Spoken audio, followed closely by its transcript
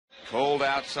Cold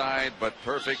outside, but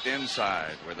perfect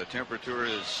inside. Where the temperature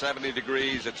is 70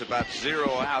 degrees, it's about 0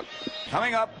 out.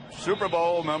 Coming up, Super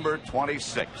Bowl number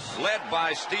 26. Led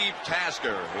by Steve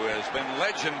Tasker, who has been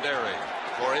legendary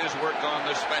for his work on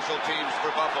the special teams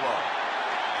for Buffalo.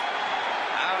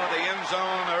 Out of the end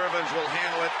zone, Irvins will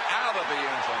handle it out of the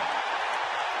end zone.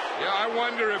 Yeah, I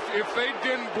wonder if they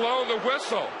didn't blow the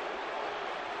whistle.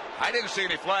 I didn't see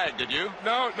any flag, did you?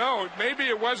 No, maybe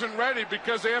it wasn't ready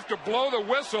because they have to blow the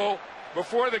whistle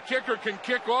before the kicker can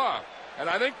kick off. And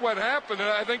I think what happened,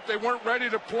 I think they weren't ready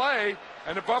to play,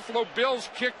 and the Buffalo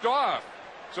Bills kicked off.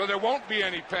 So there won't be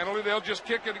any penalty. They'll just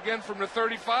kick it again from the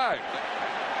 35.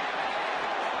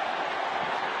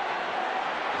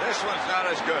 This one's not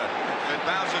as good. If it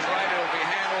bounces right, it'll be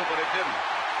handled, but it didn't.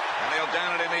 And they'll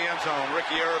down it in the end zone.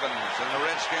 Ricky Irvins and the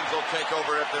Redskins will take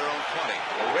over at their own 20.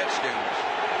 The Redskins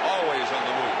always on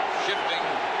the move, shifting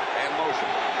and motion.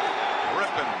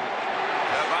 Rippin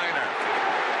to Viner.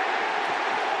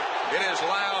 It is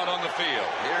loud on the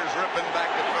field. Here's Rippin back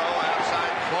to throw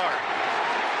outside Clark.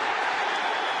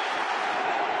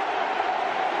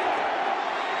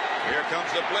 Here comes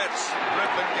the blitz.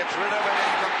 Rippin gets rid of it,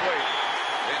 incomplete.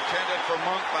 Intended for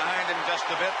Monk, behind him just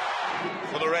a bit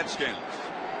for the Redskins.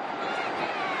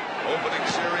 Opening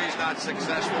series not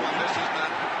successful, and this is not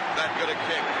that good a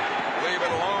kick. Leave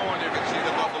it alone. You can see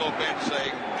the Buffalo bench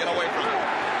saying, get away from it.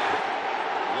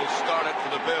 We'll start it for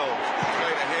the Bills.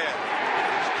 Straight ahead.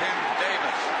 It's Tim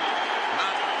Davis,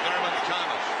 not Thurman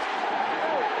Thomas.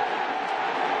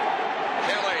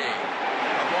 Kelly,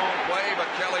 a long play, but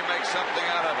Kelly makes something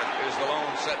out of it. Is the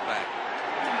lone setback.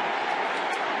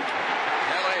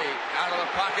 Kelly out of the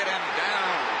pocket and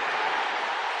down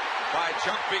by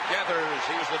Jumpy Geathers.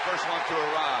 He was the first one to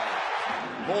arrive.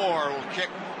 Moore will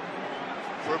kick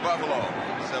for Buffalo.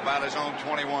 It's about his own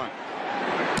 21.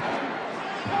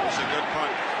 It's a good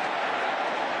punt.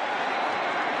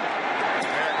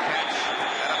 Fair catch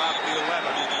at about the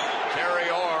 11. Terry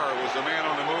Orr was the man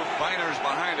on the move. Finer's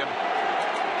behind him.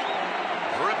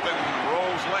 Rippin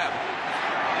rolls left.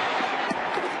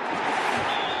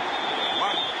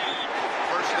 Monk.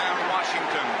 First down,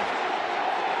 Washington.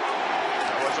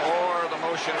 That was Orr, the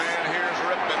motion man. Here's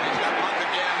Rippin. He's got Monk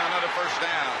again. Another first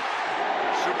down.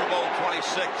 Super Bowl 26.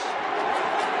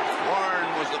 Warren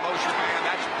was the motion man.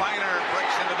 That's Piner.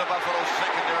 Breaks into the Buffalo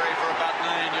secondary for about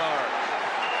 9 yards.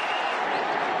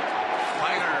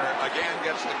 Piner again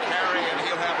gets the carry, and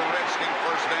he'll have a Redskin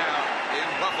first down in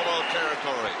Buffalo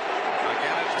territory.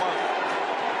 Again, it's Monk.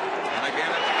 And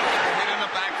again, it's Piner hit in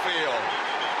the backfield.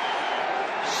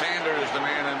 Sanders, the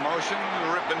man in motion,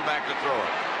 Rippin back to throw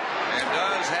it. And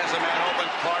has a man open.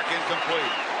 Clark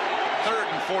incomplete. 3rd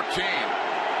and 14.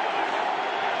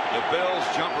 The Bills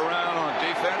jump around on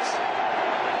defense.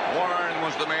 Warren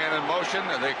was the man in motion,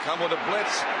 and they come with a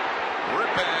blitz.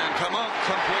 Rippin to Monk,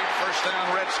 complete first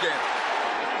down Redskin.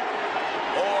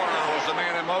 Orr was the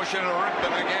man in motion, and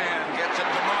Rippin again gets it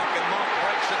to Monk, and Monk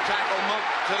breaks the tackle. Monk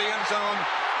to the end zone,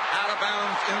 out of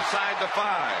bounds inside the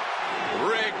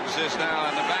 5. Riggs is now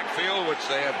in the backfield, which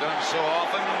they have done so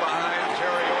often, behind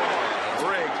Terry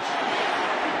Orr. Riggs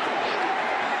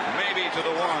maybe to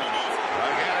the 1.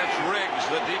 Again, it's Riggs,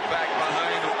 the deep back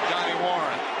behind Johnny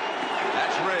Warren.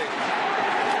 That's Riggs.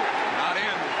 Not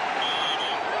in.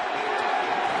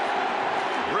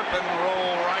 Rip and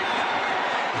roll right.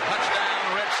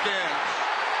 Touchdown, Redskins.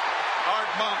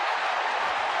 Art Monk.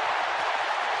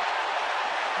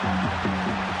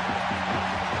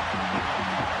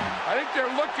 I think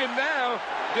they're looking now,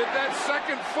 did that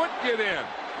second foot get in?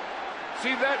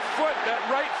 See that foot, that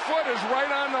right foot is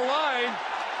right on the line.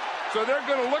 So they're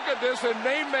going to look at this, and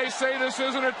they may say this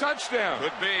isn't a touchdown.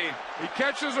 Could be. He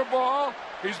catches a ball.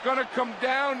 He's going to come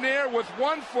down there with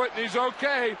one foot, and he's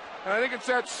okay. And I think it's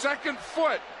that second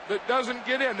foot that doesn't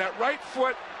get in. That right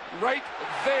foot right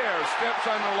there steps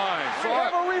on the line. So we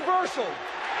have a reversal.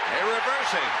 A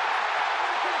reversing.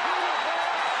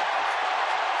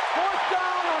 4th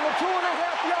down on the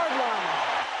 2.5-yard line.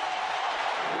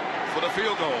 For the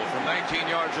field goal from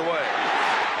 19 yards away.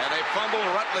 And they fumble,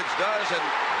 Rutledge does, and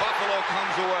Buffalo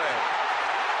comes away.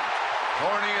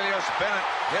 Cornelius Bennett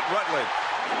hit Rutledge.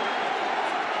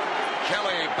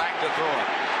 Kelly back to throw it.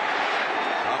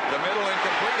 Up the middle,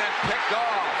 incomplete, and picked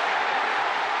off.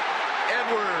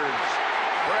 Edwards.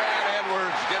 Brad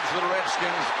Edwards gives the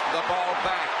Redskins the ball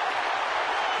back.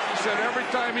 He said every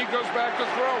time he goes back to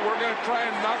throw, we're going to try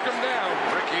and knock him down.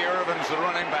 Ricky Irvins, the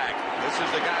running back. This is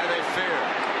the guy they fear.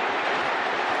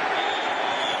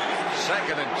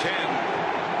 2nd and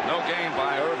 10. No gain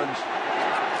by Irvins.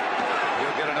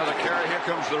 He'll get another carry. Here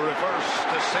comes the reverse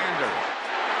to Sanders.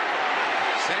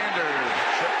 Sanders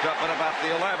tripped up at about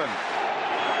the 11.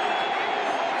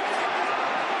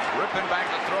 Rippon back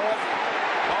to throw it.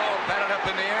 Ball batted up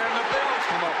in the air, and the Bills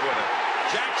come up with it.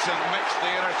 Jackson makes the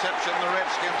interception. The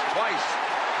Redskins twice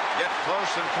get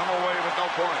close and come away with no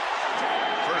point.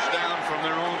 First down from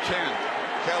their own 10.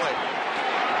 Kelly.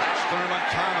 That's Thurman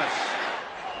Thomas.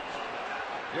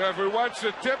 Yeah, if we watch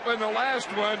the tip in the last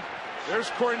one,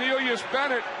 there's Cornelius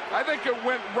Bennett. I think it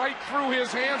went right through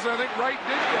his hands. I think Wright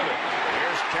did get it.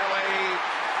 Here's Kelly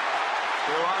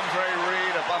to Andre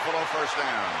Reed, a Buffalo first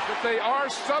down. But they are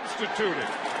substituted.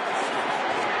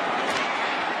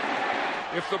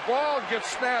 If the ball gets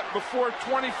snapped before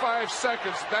 25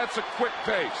 seconds, that's a quick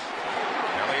pace.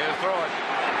 Kelly to throw it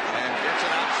and gets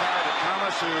it outside to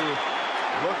Thomas, who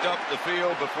looked up the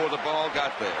field before the ball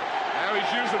got there. Now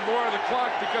he's using more of the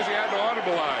clock because he had to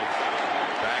audibilize.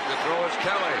 Back to throw is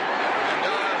Kelly, and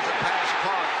does the pass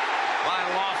caught by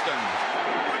Lofton.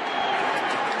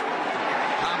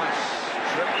 Thomas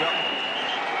tripped up.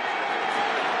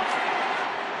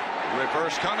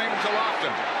 Reverse coming to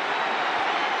Lofton.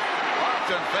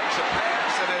 Lofton fakes a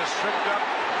pass and is tripped up.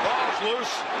 Ball's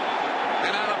loose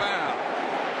and out of bounds.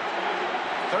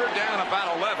 Third down,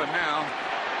 about 11 now.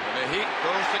 And the heat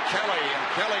goes to Kelly, and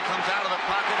Kelly comes out of the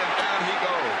pocket, and down he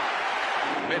goes.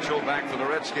 Mitchell back for the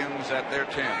Redskins at their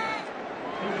 10.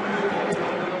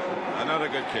 Another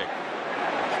good kick.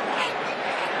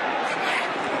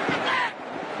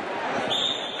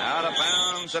 Out of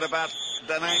bounds at about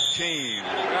the 19.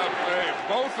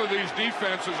 Both of these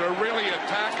defenses are really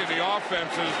attacking the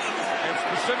offenses, and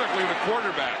specifically the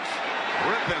quarterbacks.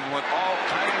 Rippon with all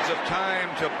kinds of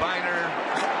time to Biner,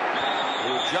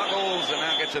 who juggles and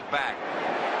now gets it back.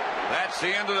 That's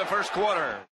the end of the first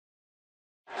quarter.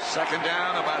 Second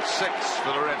down, about 6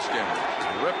 for the Redskins.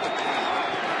 Rippon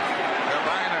to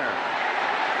Biner.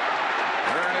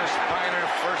 Ernest Biner,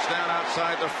 first down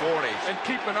outside the 40. And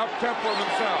keeping up tempo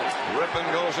themselves. Rippon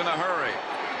goes in a hurry.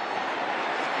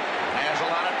 Has a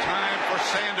lot of time for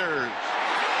Sanders.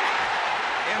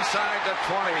 Inside the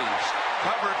 20s.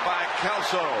 Covered by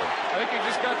Kelso. I think he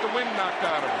just got the wind knocked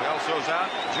out of him. Kelso's out.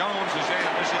 Jones is in.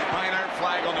 This is Biner.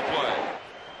 Flag on the play.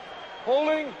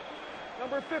 Holding,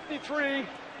 number 53,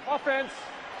 offense,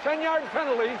 10-yard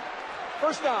penalty,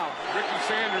 first down. Ricky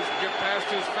Sanders can get past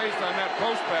his face on that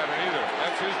post pattern either.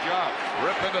 That's his job.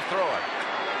 Rippon to throw it.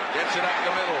 Gets it up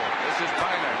the middle. This is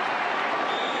Biner.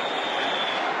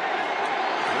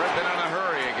 Rippon in a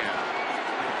hurry again.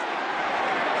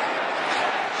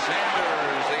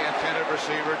 Sanders, the intended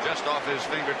receiver, just off his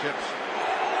fingertips.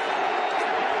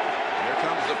 Here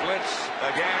comes the blitz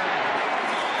again.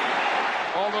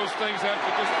 All those things have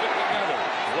to just fit together.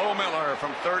 Low Miller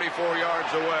from 34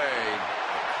 yards away.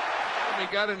 He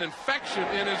got an infection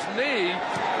in his knee.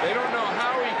 They don't know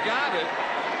how he got it,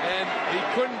 and he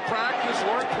couldn't practice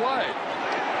or play.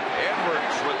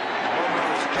 Edwards with Low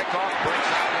Miller's kickoff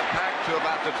breaks out of the pack to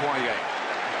about the 28.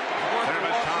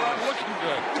 Thurman Thomas looking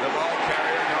good. The ball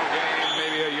carrier, no gain,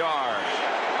 maybe a yard.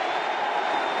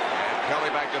 And Kelly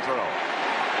back to throw.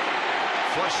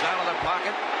 Flushed out of the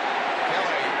pocket.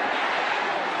 Kelly.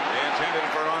 Intended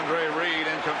for Andre Reed,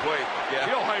 incomplete. Yeah.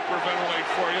 He'll hyperventilate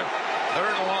for you.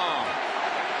 Third and long.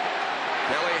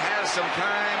 Kelly has some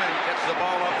time and gets the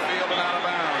ball upfield and out of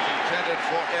bounds. Intended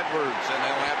for Edwards, and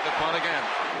they'll have to punt again.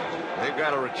 They've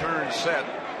got a return set.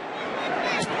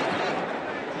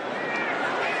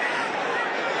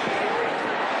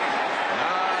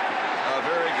 Not a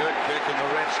very good kick, and the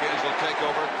Redskins will take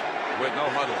over with no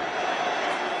huddle.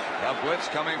 A blitz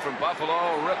coming from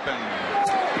Buffalo. Rippon.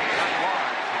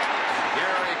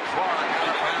 Gary Clark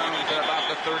out of bounds at about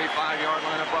the 35-yard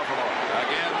line of Buffalo.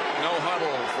 Again, no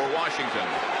huddle for Washington.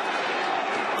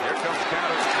 Here comes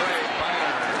counter trade.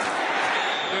 Biner.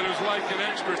 It was like an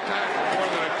extra tackle more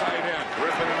than a tight end.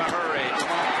 Rippon in a hurry.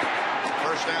 Come on.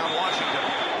 First down, Washington.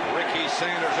 Ricky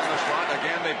Sanders in the slot.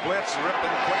 Again, they blitz.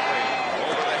 Rippon quickly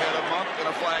over the head of Monk,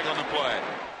 and a flag on the play.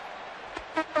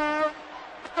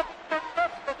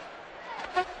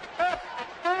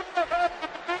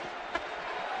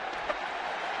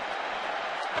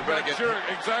 I'm not sure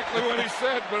exactly what he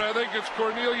said, but I think it's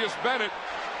Cornelius Bennett.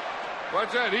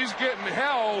 Watch that. He's getting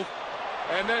held,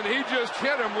 and then he just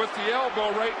hit him with the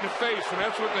elbow right in the face, and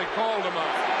that's what they called him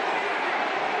on.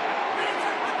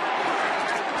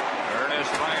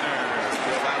 Ernest Biner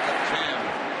to about the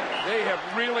 10. They have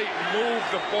really moved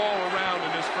the ball around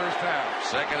in this first half.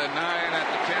 Second and 9 at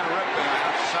the 10. Rippon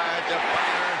outside to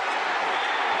Biner.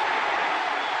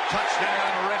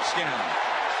 Touchdown,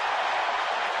 Redskins.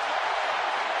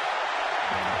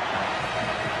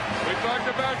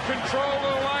 Talked about control of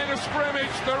the line of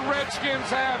scrimmage. The Redskins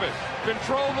have it.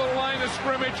 Control of the line of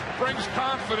scrimmage brings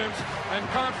confidence, and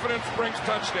confidence brings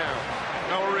touchdown.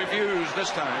 No reviews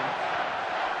this time.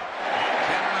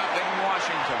 10-0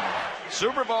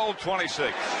 Super Bowl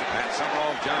 26. Pat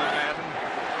Summerall, John Madden.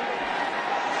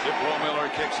 Chip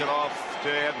Lohmiller kicks it off to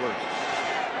Edwards.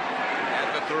 At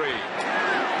the 3.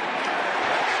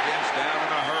 Redskins down in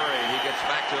a hurry. He gets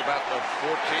back to about the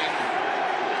 14.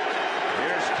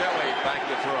 Here's Kelly back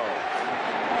to throw.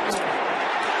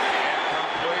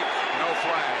 Incomplete. No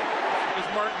flag. Is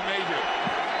Martin Mayhew.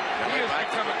 He has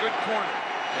become a good corner.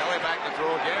 Kelly back to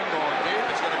throw again, going deep.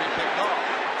 It's going to be picked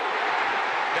off.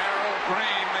 Darrell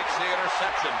Green makes the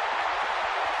interception.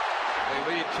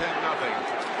 They lead 10-0.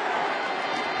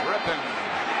 Rippon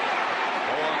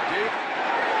going deep.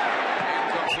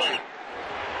 Incomplete.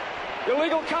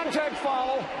 Illegal contact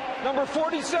foul. Number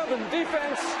 47,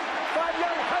 defense.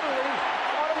 5-yard penalty.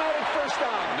 Automatic first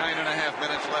down. 9.5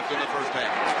 minutes left in the first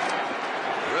half.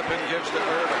 Rippon gives to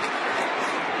Irvin.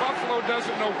 Buffalo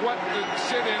doesn't know what to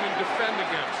sit in and defend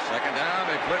against. Second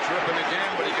down, they blitz Rippon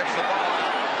again, but he gets the ball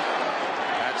out.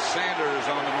 That's Sanders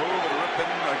on the move, and Rippon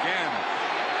again.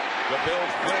 The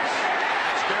Bills blitz.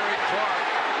 It's Gary Clark.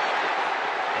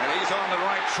 And he's on the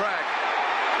right track.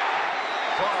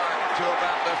 Clark to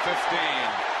about the 15.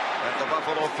 At the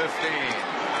Buffalo 15.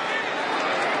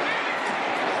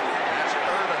 That's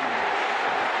Irvin.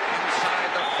 Inside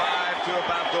the 5 to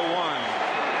about the 1.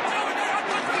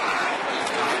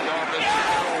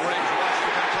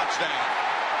 Touchdown.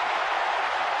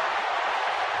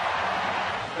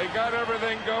 They got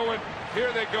everything going.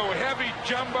 Here they go. Heavy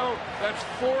jumbo. That's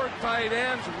 4 tight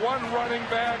ends, 1 running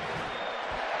back.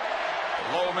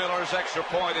 Lohmiller's extra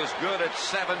point is good at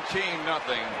 17-0.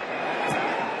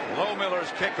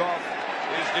 Lohmiller's kickoff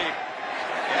is deep.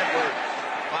 Edwards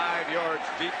 5 yards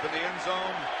deep in the end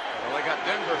zone. Well, they got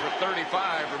Denver for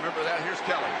 35. Remember that. Here's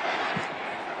Kelly.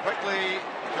 Quickly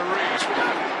to Reed.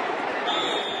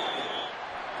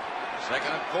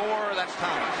 Second and 4, that's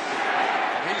Thomas.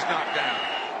 And he's knocked down.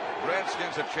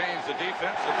 Redskins have changed the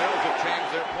defense. The Bills have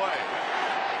changed their play.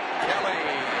 Kelly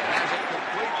has it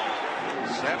complete.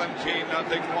 17-0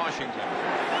 Washington.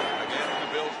 Again,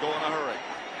 the Bills go in a hurry.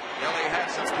 Kelly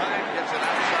had some time, gets it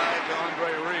outside to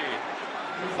Andre Reed.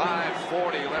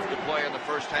 5:40 left to play in the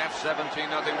first half.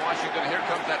 17-0 Washington. Here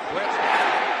comes that blitz.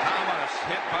 Thomas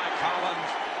hit by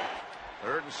Collins.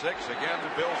 3rd and 6. Again,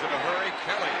 the Bills in a hurry.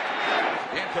 Kelly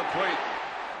incomplete.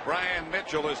 Brian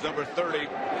Mitchell is number 30.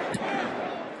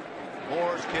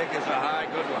 Moore's kick is a high,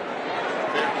 good one.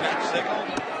 Fair catch signal.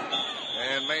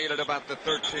 And made it about the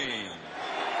 13.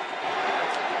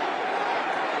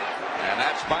 And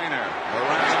that's Biner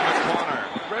around the corner.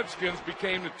 Redskins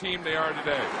became the team they are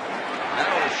today. That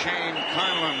was Shane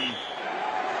Conlon.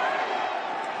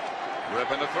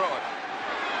 Ripping to throw it.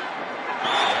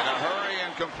 In a hurry,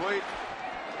 incomplete.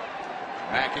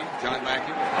 Mackey, John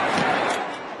Mackey.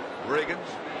 Riggins.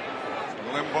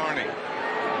 Limbarney.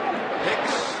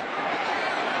 Hicks.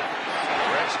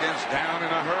 Redskins down in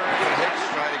a hurry. Hicks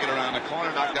trying to get around the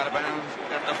corner, knocked out of bounds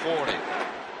at the 40.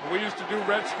 We used to do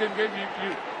Redskin games.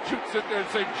 You'd sit there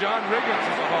and say John Riggins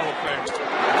is a Hall of Famer.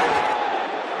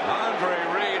 Andre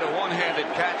Reed, a one-handed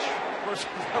catch. Of course,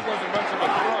 that wasn't much of a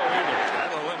throw either.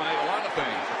 That'll eliminate a lot of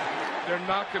things. They're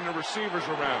knocking the receivers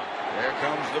around. Here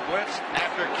comes the blitz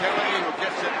after Kelly, who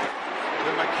gets it to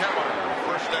McKellar.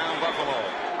 First down, Buffalo.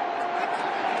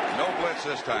 No blitz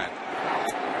this time.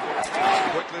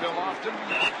 Quickly to Lofton.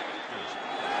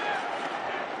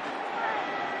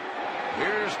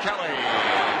 Here's Kelly.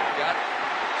 Got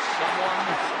someone.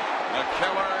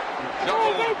 McKellar.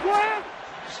 Double.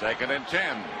 2nd and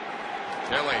 10.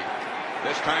 Kelly.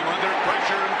 This time under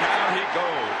pressure, and down he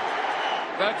goes.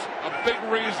 That's a big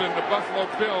reason the Buffalo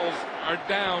Bills are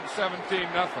down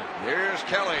 17-0. Here's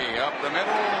Kelly up the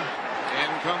middle.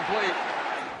 Incomplete.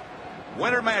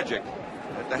 Winter Magic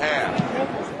at the half.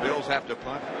 Bills have to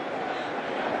punt.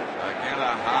 Again,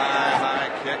 a high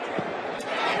kick.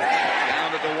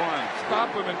 Down to the 1. Stop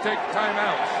him and take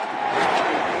timeouts.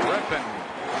 Rippon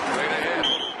straight ahead.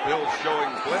 Bills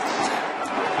showing blitz.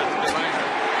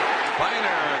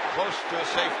 Biner close to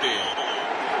safety.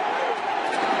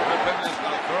 Rippon is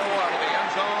going to throw out of the end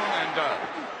zone and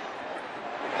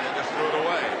just threw it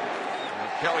away. And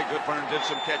Kelly Goodburn did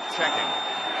some catch checking.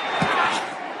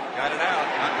 Got it out.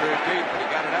 Not very deep, but he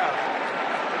got it out.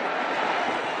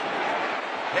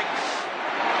 Hicks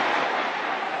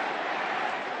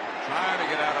trying to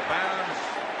get out of bounds.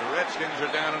 The Redskins are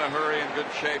down in a hurry in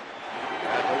good shape.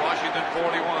 At the Washington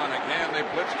 41. Again, they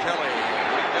blitz Kelly.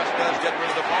 He just does get rid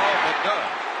of the ball, but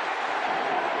does.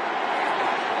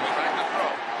 He's back to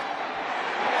throw.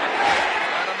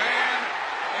 Got a man.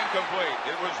 Incomplete.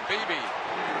 It was Beebe.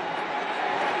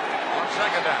 On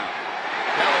 2nd down.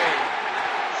 Kelly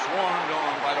swarmed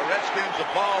on by the Redskins.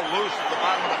 The ball loose at the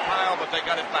bottom of the pile, but they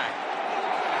got it back.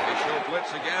 They show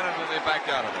blitz again, and then they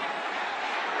backed out of it.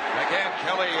 Again,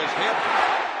 Kelly is hit.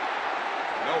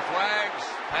 No flags.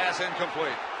 Pass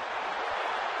incomplete.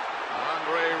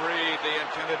 Andre Reed, the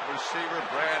intended receiver,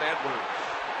 Brad Edwards.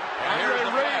 And here's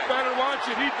the Andre Reed flag. better watch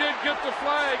it. He did get the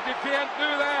flag. You can't do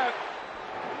that.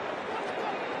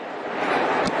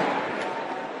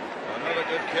 Another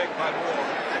good kick by Moore.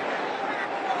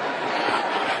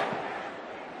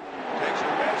 Takes a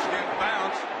Redskin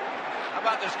bounce. How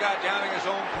about this guy downing his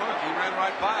own punt? He ran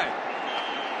right by it.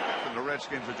 And the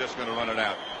Redskins are just going to run it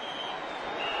out.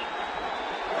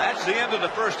 That's the end of the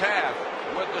first half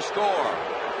with the score.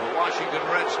 The Washington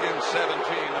Redskins 17,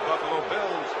 the Buffalo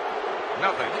Bills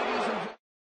nothing.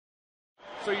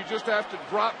 So you just have to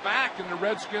drop back and the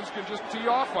Redskins can just tee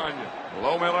off on you.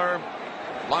 Lohmiller,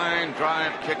 line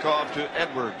drive kickoff to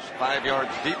Edwards, 5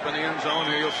 yards deep in the end zone,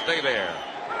 and he'll stay there.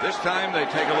 This time they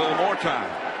take a little more time.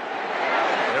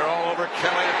 They're all over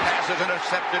Kelly. The pass is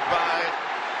intercepted by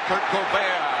Kurt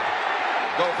Gobert.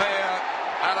 Gobert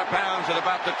out of bounds at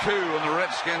about the 2, and the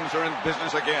Redskins are in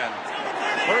business again.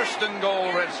 First and goal,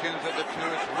 Redskins at the 2.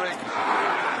 It's Riggs.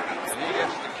 And he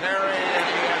gets the carry, and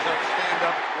he has a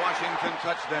stand-up Washington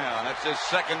touchdown. That's his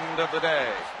second of the day.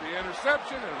 The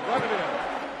interception and run it in.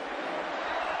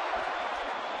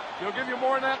 He'll give you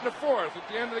more than that in the fourth at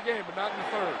the end of the game, but not in the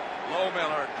third.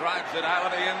 Lohmiller drives it out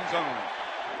of the end zone.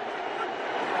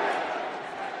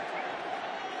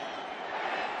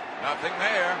 Nothing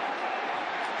there.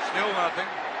 Still nothing.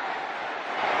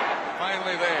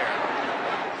 Finally there.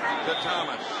 To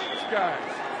Thomas. This guy.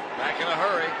 Back in a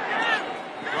hurry.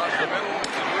 Across the middle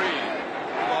to Reed.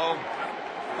 Low.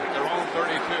 At their own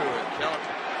 32. And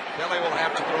Kelly will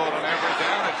have to throw it on every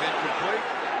down. It's incomplete.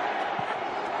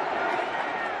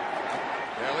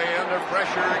 Kelly under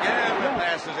pressure again. The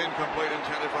pass is incomplete,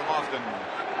 intended for Lofton.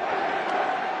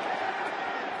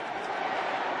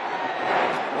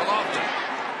 Lofton.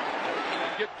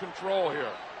 Get control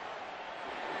here.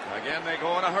 Again, they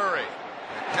go in a hurry.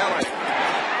 Kelly.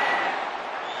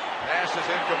 Pass is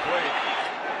incomplete.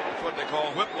 That's what they call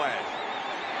whiplash.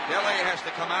 Kelly has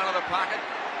to come out of the pocket.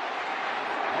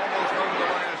 Almost over the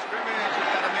line of scrimmage. He's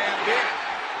got a man deep.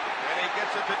 And he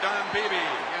gets it to Don Beebe.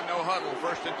 In no huddle.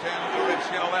 First and 10 to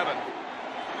Redskin 11.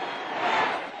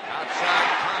 Outside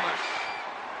Thomas.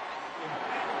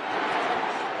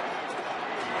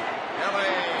 Kelly.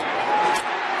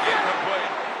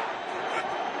 Incomplete.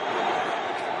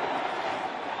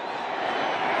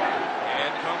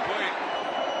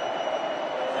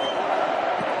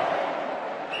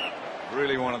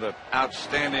 Really one of the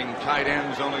outstanding tight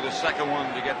ends, only the second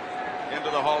one to get into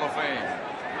the Hall of Fame.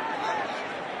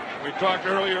 We talked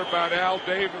earlier about Al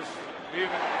Davis even,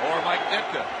 or Mike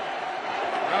Ditka.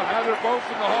 Now they're both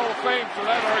in the Hall of Fame, so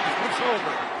that argument's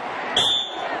over.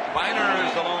 Biner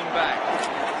is the lone back.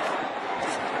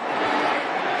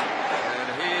 And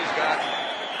he's got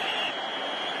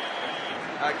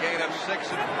a gain of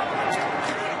 6.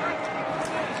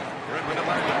 Ripping to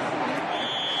Biner.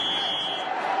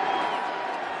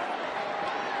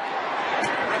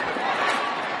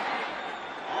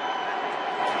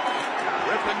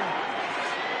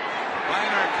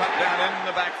 Down in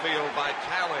the backfield by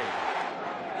Talley.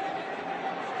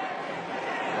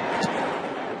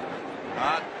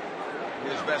 Not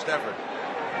his best effort.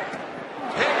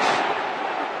 Hicks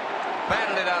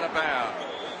batted it out of bounds.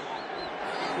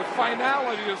 The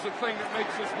finality is the thing that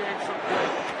makes this game so good.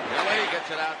 Kelly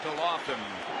gets it out to Lofton.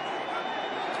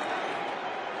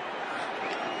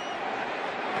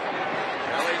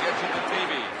 Kelly gets it to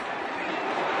Beebe.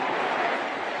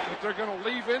 But they're going to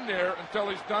leave in there until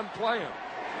he's done playing.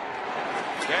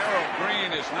 Darrell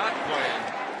Green is not playing.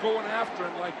 Going after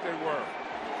him like they were.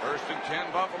 First and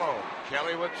 10 Buffalo.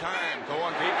 Kelly with time.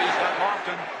 Going deep. He's got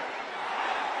Lofton.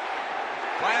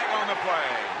 Flag on the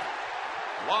play.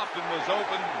 Lofton was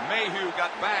open. Mayhew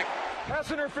got back.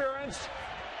 Pass interference.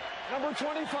 Number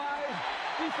 25.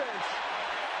 Defense.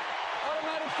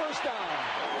 Automatic first down.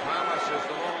 Thomas is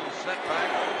the lone setback.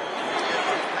 He gets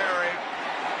a carry.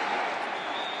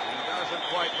 He doesn't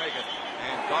quite make it.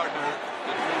 And Gardner,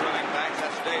 the 2 running backs,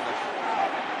 that's Davis.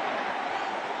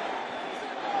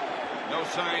 No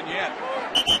sign yet.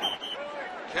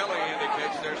 Kelly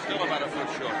indicates they're still about a foot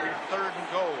short. Third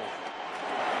and goal.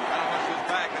 Thomas is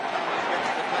back, and Thomas gets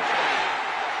the touchdown.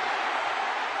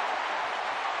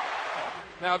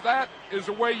 Now that is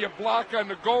the way you block on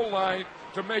the goal line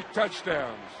to make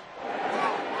touchdowns.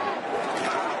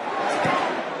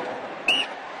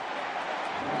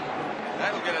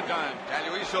 That'll get it done.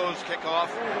 Taluiso's kickoff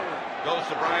goes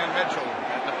to Brian Mitchell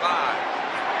at the 5.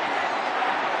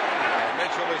 And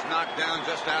Mitchell is knocked down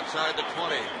just outside the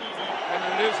 20. And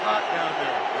it is hot down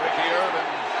there. Ricky Irvin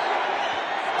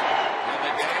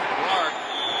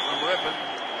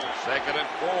Second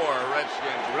and 4,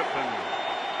 Redskins. Ripken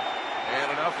had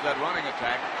enough of that running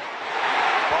attack.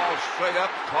 Ball straight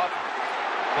up, caught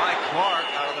by Clark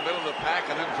out of the middle of the pack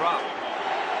and then dropped.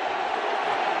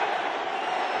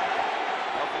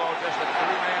 Buffalo just a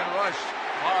 3-man rush.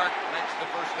 Clark makes the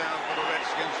first down for the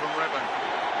Redskins from Ripken.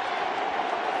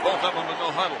 Both of them with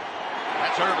no huddle.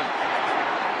 That's Urban.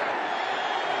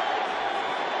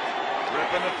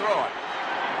 Ripken to throw it.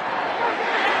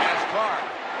 That's Clark.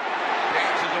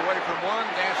 Dances away from one,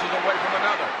 dances away from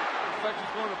another. In fact,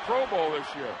 he's going to Pro Bowl this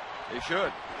year. He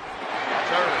should.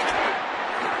 That's Urban.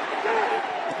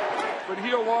 But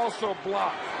he'll also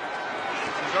block.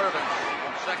 This is Urban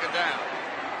on second down.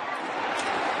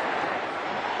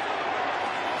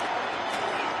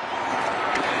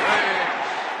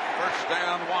 First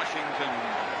down, Washington.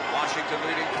 Washington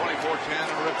leading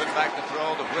 24-10. Ripken back to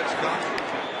throw. The blitz comes.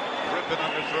 Ripken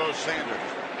underthrows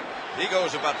Sanders. He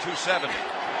goes about 270.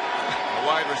 A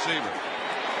wide receiver.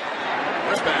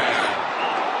 Ripken.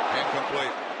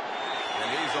 Incomplete. And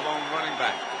he's a lone running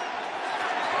back.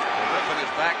 So Ripken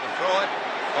is back to throw it.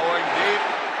 Going deep.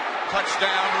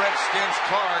 Touchdown, Redskins.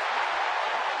 Clark.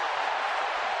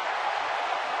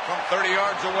 From 30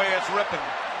 yards away, it's Ripken.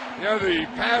 Yeah, the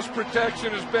pass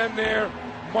protection has been there.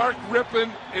 Mark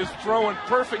Ripken is throwing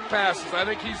perfect passes. I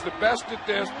think he's the best at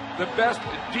this, the best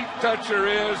deep toucher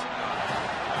is.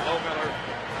 Lohmiller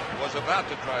was about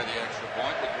to try the extra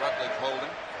point with Rutledge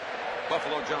holding.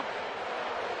 Buffalo jump.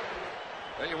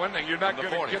 Tell you one thing, you're not going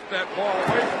to get that ball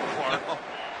away from Clark. No.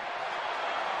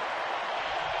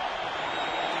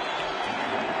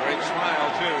 Great smile,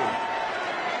 too.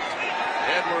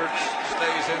 Edwards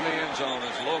stays in the end zone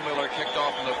as Lohmiller kicked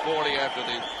off in the 40 after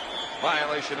the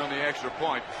violation on the extra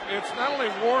point. It's not only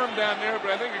warm down there, but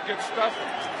I think it gets stuffy.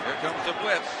 Here comes the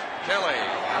blitz. Kelly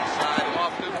outside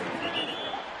Lofton.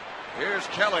 Here's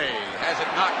Kelly. Has it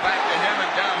knocked back to him,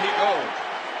 and down he goes.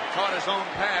 He caught his own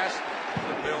pass.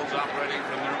 The Bills operating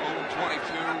from their own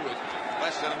 22 with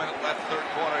less than a minute left, third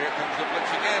quarter. Here comes the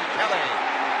blitz again. Kelly.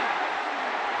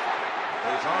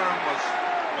 His arm was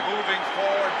moving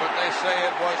forward, but they say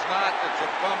it was not. It's a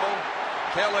fumble.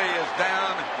 Kelly is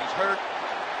down. He's hurt.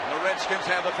 The Redskins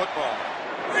have the football.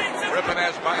 Ripken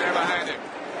has Biner behind him.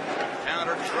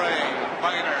 Counter Trey.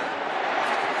 Biner.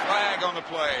 Flag on the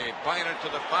play. Biner to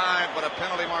the 5, but a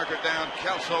penalty marker down.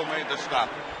 Kelso made the stop.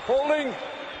 Holding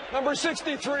number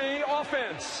 63,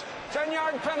 offense.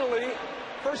 10-yard penalty,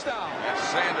 first down. That's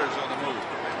Sanders on the move.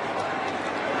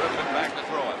 Ripken back to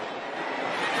throw it.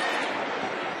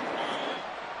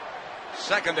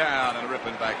 Second down, and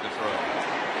Ripken back to throw.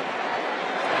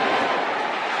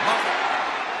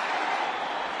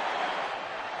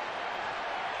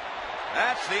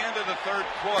 That's the end of the third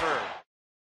quarter.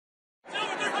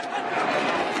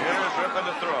 Here's Ripken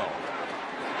to throw.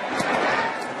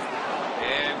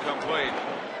 Incomplete.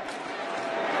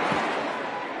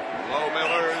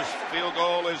 Lohmiller's field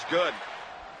goal is good.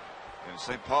 In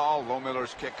St. Paul,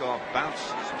 Lohmiller's kickoff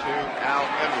bounces to Al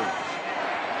Edwards.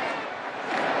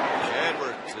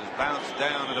 Edwards is bounced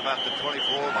down at about the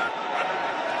 24 mark.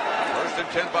 First and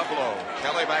 10 Buffalo.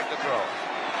 Kelly back to throw.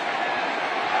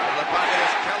 In the pocket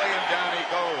is Kelly, and down he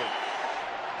goes.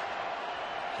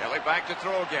 Kelly back to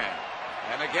throw again.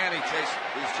 And again he's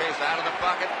chased out of the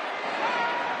pocket.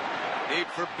 Deep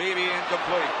for Beebe,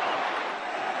 incomplete.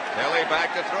 Kelly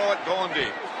back to throw it, going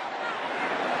deep.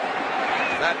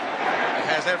 That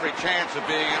has every chance of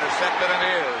being intercepted, and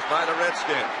is by the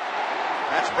Redskins.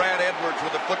 That's Brad Edwards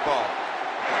with the football.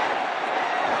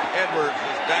 Edwards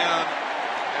is down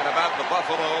at about the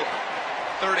Buffalo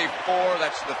 34.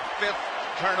 That's the 5th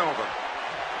turnover.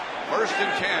 First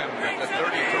and 10 at the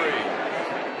 33.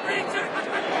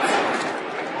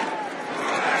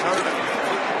 Urban.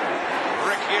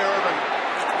 Ricky Urban.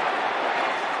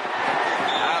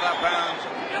 Out of bounds.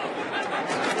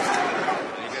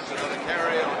 He gets another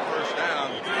carry on first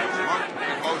down. Monk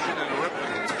in motion, and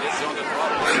Ripken is on the draw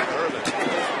play of Urban.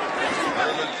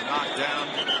 Urban's knocked down.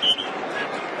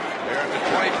 They're at the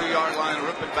 22-yard line.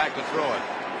 Ripken back to throw it.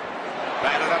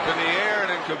 Batted up in the air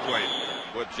and incomplete,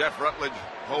 with Jeff Rutledge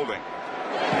holding.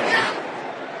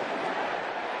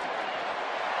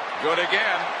 Good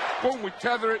again. Boom, we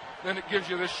tether it, then it gives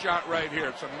you this shot right here.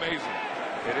 It's amazing.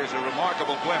 It is a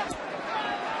remarkable blimp.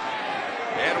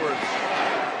 Edwards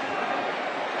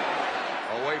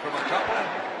away from a couple.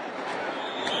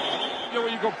 You know,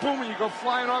 when you go boom and you go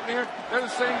flying off in the air, they're the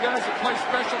same guys that play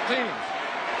special teams.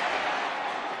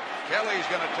 Kelly's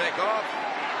going to take off.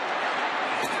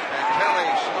 And Kelly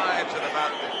slides at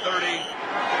about the 30.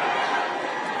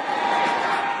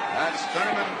 That's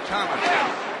Thurman Thomas.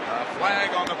 A flag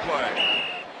on the play.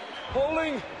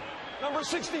 Holding number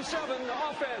 67,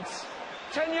 offense.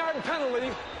 10-yard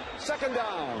penalty, second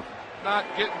down. Not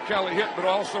getting Kelly hit, but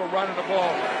also running the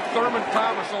ball. Thurman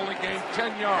Thomas only gained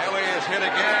 10 yards. Kelly is hit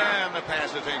again. The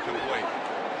pass is incomplete.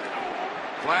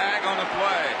 Flag on the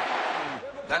play.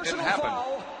 That didn't happen.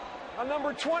 Foul on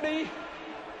number 20.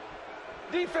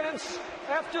 Defense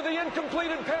after the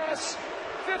incompleted pass.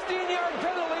 15-yard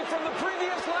penalty from the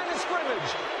previous line of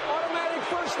scrimmage. Automatic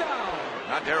first down.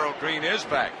 Now Darrell Green is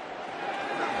back,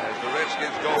 as the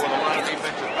Redskins go with a lot of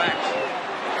defensive backs.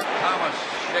 Thomas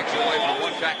shakes away from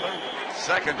one tackler.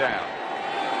 Second down.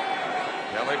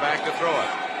 Kelly back to throw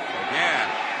it. Again,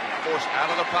 forced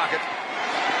out of the pocket.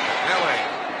 Kelly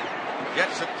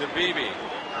gets it to Beebe.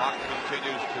 Clock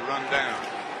continues to run down.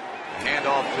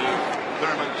 Handoff to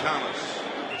Thurman Thomas.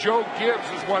 Joe Gibbs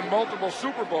has won multiple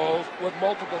Super Bowls with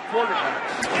multiple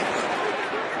quarterbacks.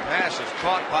 Pass is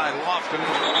caught by Lofton.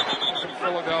 In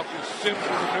Philadelphia,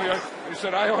 Simpson in New York. He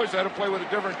said, I always had to play with a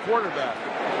different quarterback.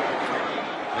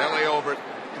 Kelly over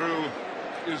through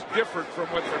is different from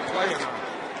what they're playing on.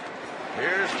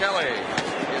 Here's Kelly.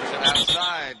 Gets it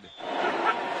outside.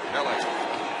 Kelly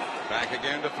back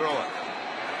again to throw it.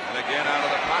 And again out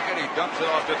of the pocket. He dumps it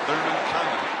off to Thurman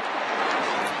Thomas.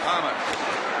 Thomas.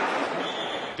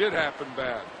 Did happen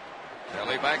bad.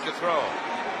 Kelly back to throw. The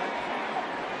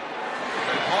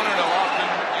corner to Lofton,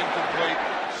 incomplete.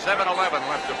 7:11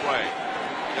 left to play.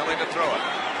 Kelly to throw it.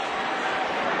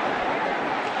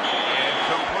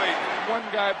 Incomplete. One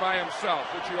guy by himself,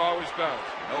 which he always does.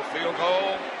 No field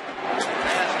goal.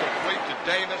 Pass complete to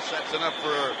Davis. That's enough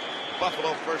for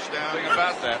Buffalo first down. Nothing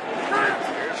about that.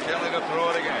 Here's Kelly to throw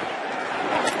it again.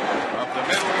 Up the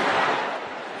middle.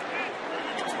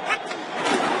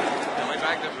 Kelly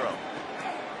back to throw.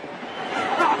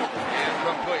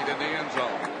 Incomplete in the end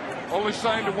zone. Only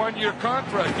signed a one-year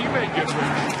contract. He may get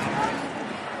rich.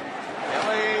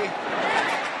 Kelly.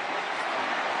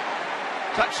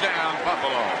 Touchdown,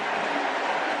 Buffalo.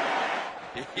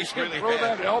 He's really throw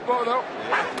that elbow, though.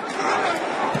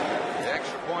 The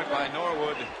extra point by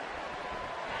Norwood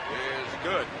is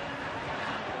good.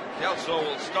 Kelso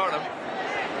will start him.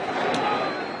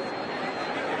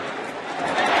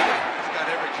 He's got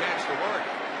every chance to work.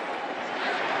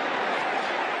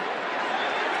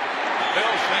 The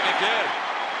Bills think it did.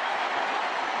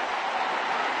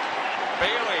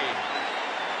 Bailey.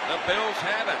 The Bills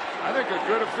have it. I think a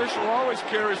good official always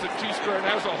carries a T-square and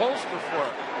has a holster for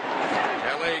it.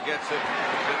 Kelly gets it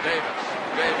to Davis.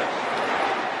 Davis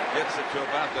gets it to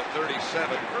about the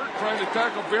 37. Hurt trying to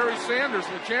tackle Barry Sanders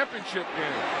in the championship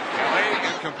game. Kelly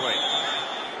incomplete.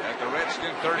 At the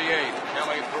Redskin 38.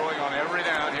 Kelly throwing on every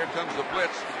down. Here comes the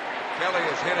blitz. Kelly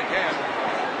is hit again.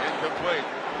 Incomplete.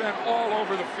 Been all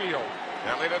over the field.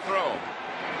 Kelly to throw.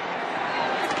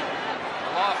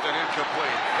 Lofton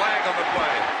incomplete. Flag on the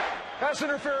play. Pass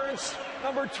interference,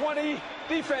 number 20,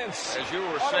 defense. As you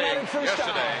were saying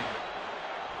yesterday,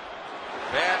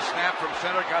 bad snap from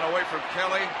center, got away from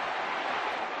Kelly.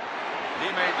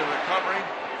 He made the recovery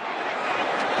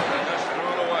and just threw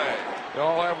it away. They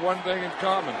all have one thing in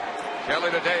common.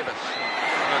 Kelly to Davis.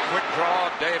 A quick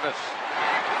draw, Davis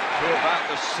to about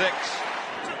the 6.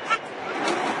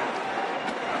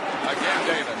 Again,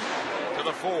 Davis to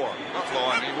the 4. Buffalo,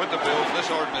 I mean, with the Bills, this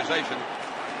organization,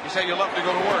 you say you love to go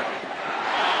to work.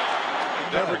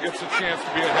 Never gets a chance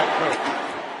to be a head coach.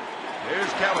 Here's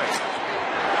Kelly.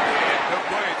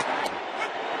 Incomplete.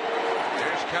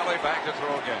 Here's Kelly back to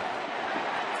throw again.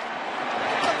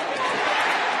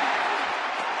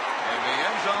 In the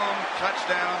end zone,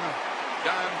 touchdown,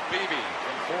 Don Beebe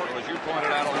from Ford. As you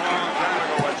pointed out a long time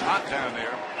ago, it's hot down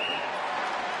there.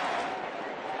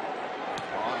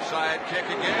 Onside kick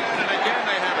again, and again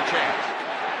they have a chance.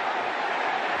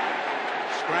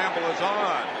 Scramble is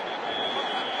on.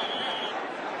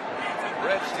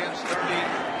 Redskins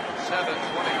 37-24.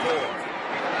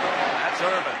 That's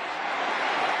Irvin.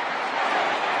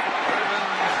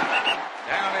 Irvin's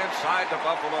down inside the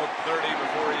Buffalo 30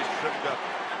 before he's tripped up.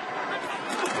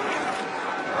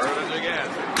 Irvin again.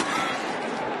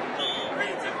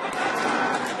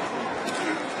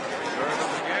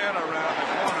 Irvin again around the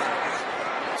corner.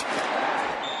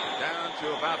 Down to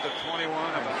about the 21.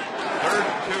 3rd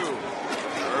and 2.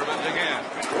 Irvin's again.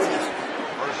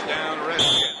 First down,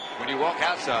 Redskins. When you walk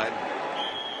outside,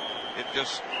 it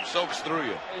just soaks through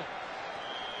you.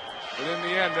 But in the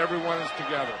end, everyone is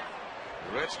together.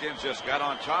 The Redskins just got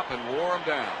on top and wore them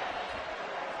down.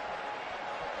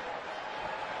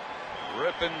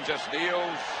 Rippon just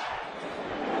deals.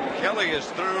 Kelly is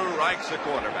through. Reich's the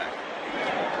quarterback.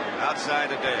 Outside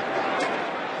to Davis.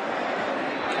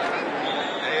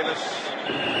 Davis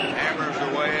hammers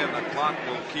away, and the clock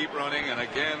will keep running. And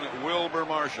again, Wilbur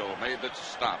Marshall made the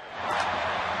stop.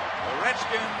 The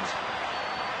Redskins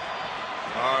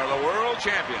are the world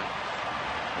champion.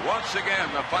 Once again,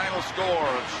 the final score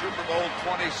of Super Bowl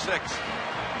 26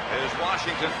 is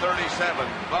Washington 37,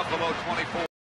 Buffalo 24.